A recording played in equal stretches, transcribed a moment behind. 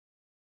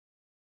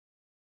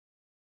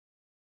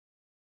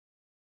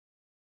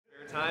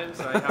Time,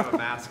 so I have a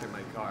mask in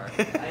my car.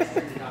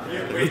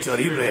 Lucha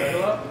Libre.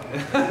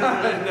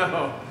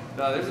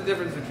 No, there's a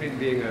difference between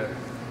being a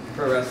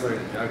pro wrestler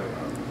and a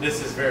juggalo.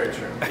 This is very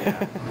true.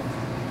 Yeah.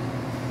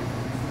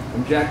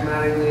 I'm Jack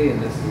Mattingly, and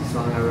this is a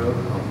song I wrote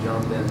called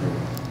John Denver.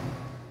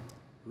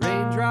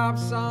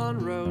 Raindrops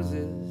on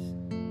roses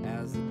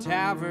as the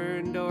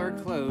tavern door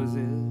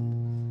closes.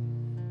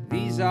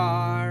 These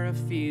are a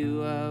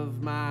few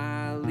of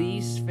my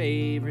least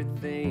favorite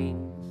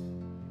things.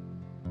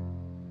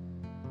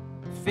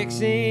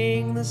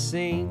 Fixing the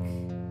sink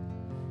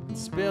and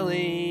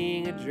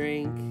spilling a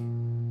drink.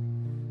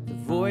 The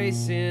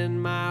voice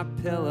in my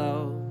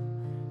pillow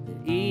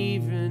that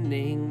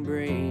evening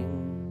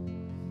brings.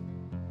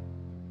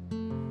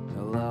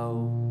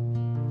 Hello,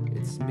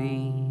 it's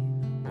me.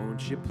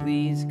 Won't you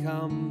please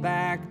come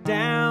back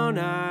down?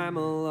 I'm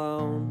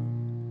alone.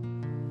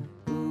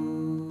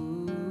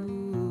 Ooh.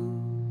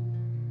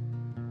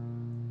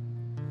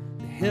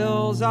 The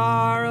hills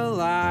are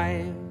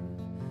alive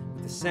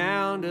with the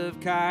sound of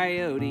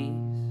coyotes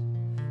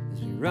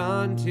as we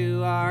run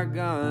to our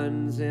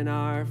guns and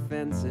our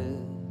fences.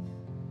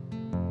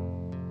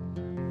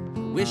 I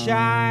wish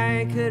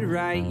I could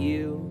write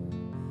you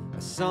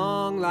a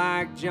song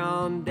like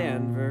John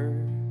Denver,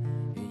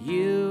 and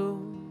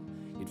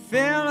you'd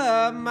fill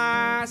up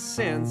my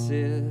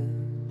senses.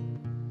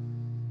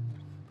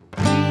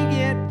 We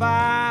get by,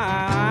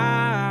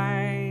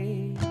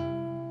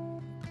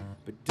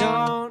 but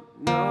don't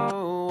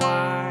know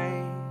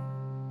why.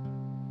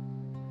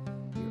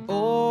 You're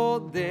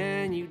old,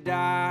 then you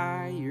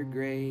dye your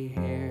gray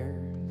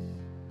hairs,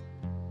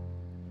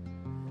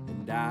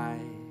 and I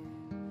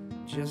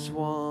just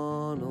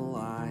wanna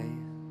lie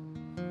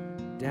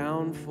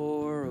down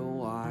for a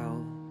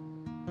while.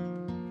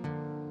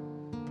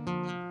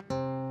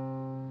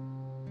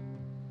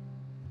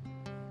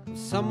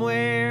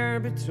 Somewhere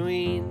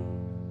between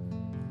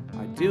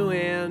I do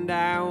and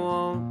I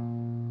won't,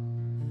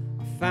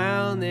 I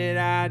found that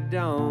I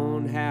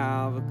don't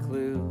have a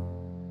clue.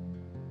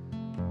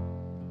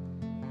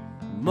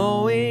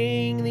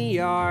 Mowing the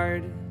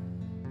yard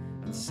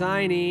and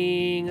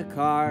signing a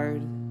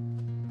card,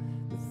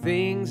 the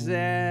things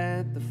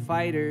that the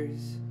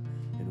fighters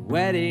and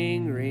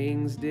wedding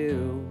rings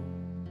do.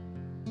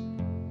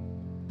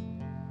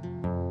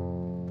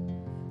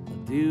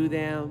 I'll do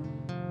them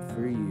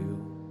for you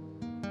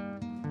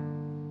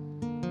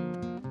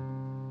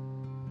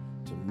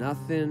till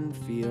nothing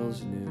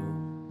feels new.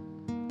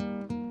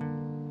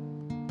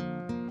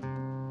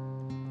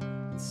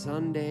 And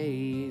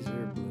Sundays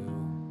are blue.